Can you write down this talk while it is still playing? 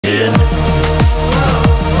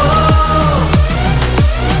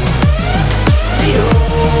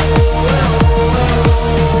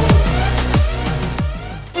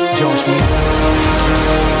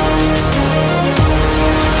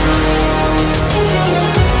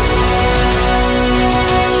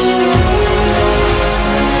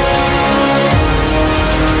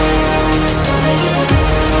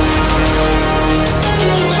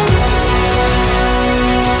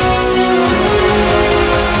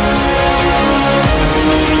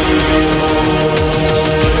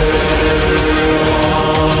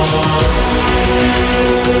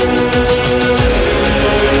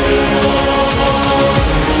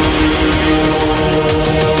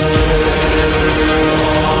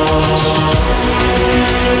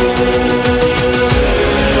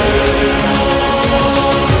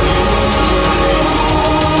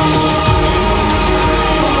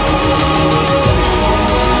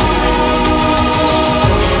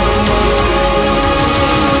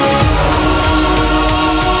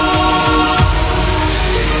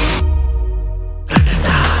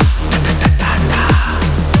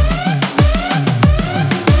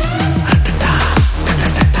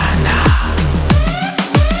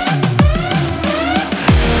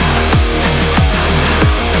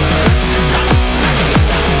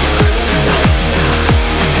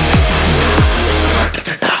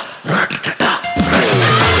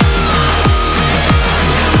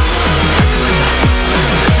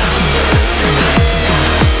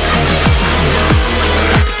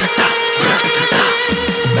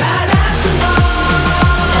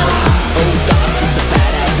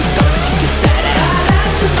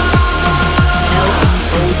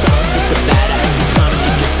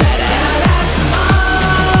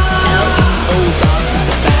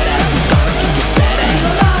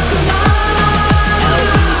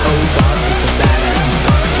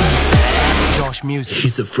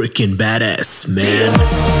freaking badass, man.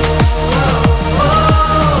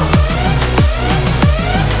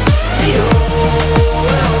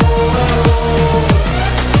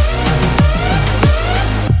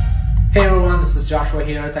 Hey everyone, this is Joshua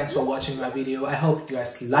here. Thanks for watching my video. I hope you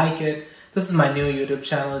guys like it. This is my new YouTube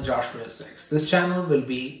channel, Josh Musics. This channel will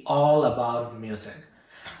be all about music.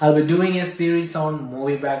 I'll be doing a series on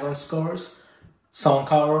movie background scores, song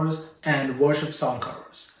covers, and worship song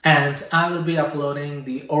covers. And I will be uploading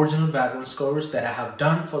the original background scores that I have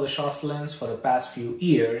done for the short films for the past few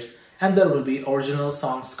years. And there will be original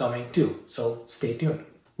songs coming too. So stay tuned.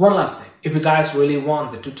 One last thing. If you guys really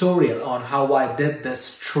want the tutorial on how I did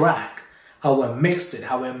this track, how I mixed it,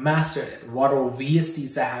 how I mastered it, what all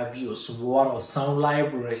VSTs I have used, what all sound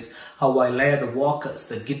libraries, how I layer the vocals,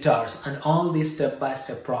 the guitars, and all these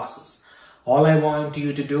step-by-step process. All I want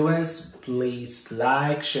you to do is please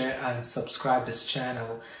like, share, and subscribe this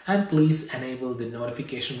channel, and please enable the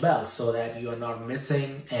notification bell so that you are not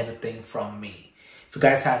missing anything from me. If you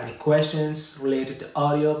guys have any questions related to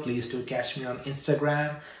audio, please do catch me on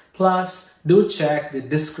Instagram. Plus, do check the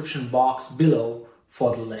description box below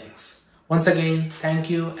for the links. Once again, thank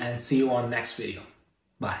you and see you on next video.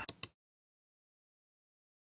 Bye.